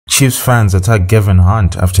Chiefs fans attack Gavin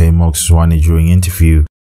Hunt after he mocks Zwane during interview.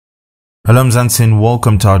 Hello Mzansi and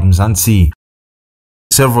welcome to Out Mzansi.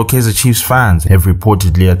 Several Kaizer Chiefs fans have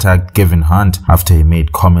reportedly attacked Gavin Hunt after he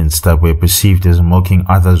made comments that were perceived as mocking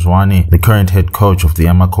Arthur Zwane, the current head coach of the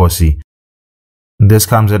Amakhosi. This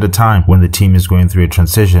comes at a time when the team is going through a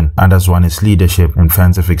transition under Zwane's leadership, and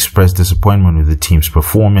fans have expressed disappointment with the team's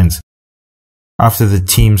performance. After the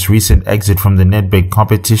team's recent exit from the Nedbank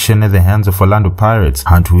competition at the hands of Orlando Pirates,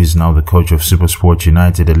 Hunt, who is now the coach of SuperSport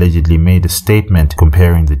United, allegedly made a statement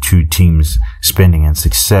comparing the two teams' spending and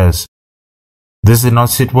success. This did not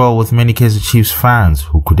sit well with many Kaizer Chiefs fans,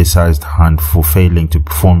 who criticized Hunt for failing to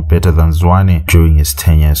perform better than Zwane during his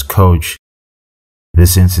tenure as coach.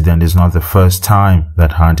 This incident is not the first time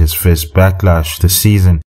that Hunt has faced backlash this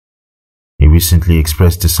season. He recently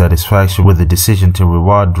expressed dissatisfaction with the decision to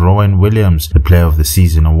reward Zwane the Player of the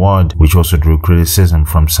Season award, which also drew criticism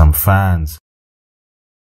from some fans.